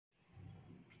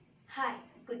Hi,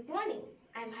 good morning.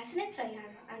 I'm Haseenath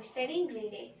Raihana. I'm studying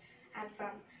grade 8. I'm from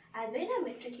Bayyinah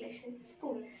Matriculation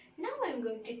school. Now I'm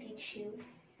going to teach you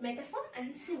metaphor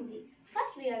and simile.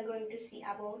 First we are going to see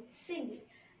about simile.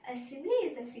 A simile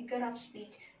is a figure of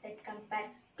speech that compares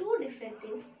two different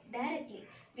things directly.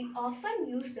 We often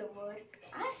use the word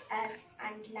as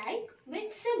and like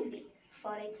with simile.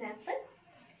 For example,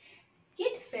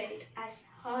 it felt as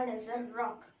hard as a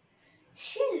rock.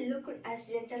 She looked as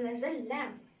gentle as a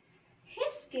lamb.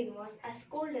 His skin was as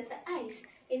cold as ice.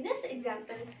 In this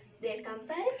example, they are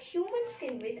comparing human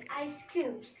skin with ice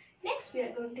cubes. Next, we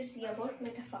are going to see about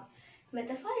metaphor.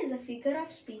 Metaphor is a figure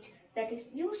of speech that is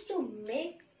used to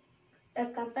make a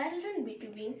comparison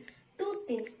between two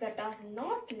things that are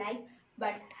not like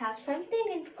but have something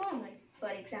in common. For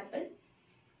example,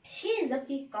 she is a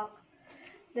peacock.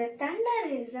 The thunder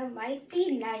is a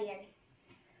mighty lion.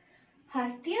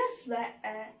 Her tears were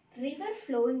a river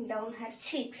flowing down her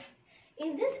cheeks.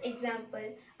 In this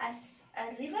example, as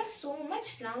a river so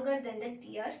much longer than the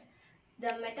tears,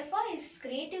 the metaphor is a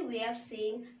creative way of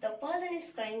saying the person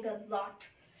is crying a lot.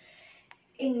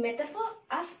 In metaphor,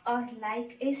 as or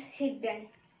like is hidden.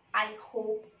 I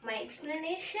hope my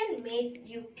explanation made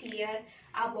you clear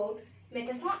about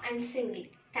metaphor and simile.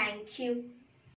 Thank you.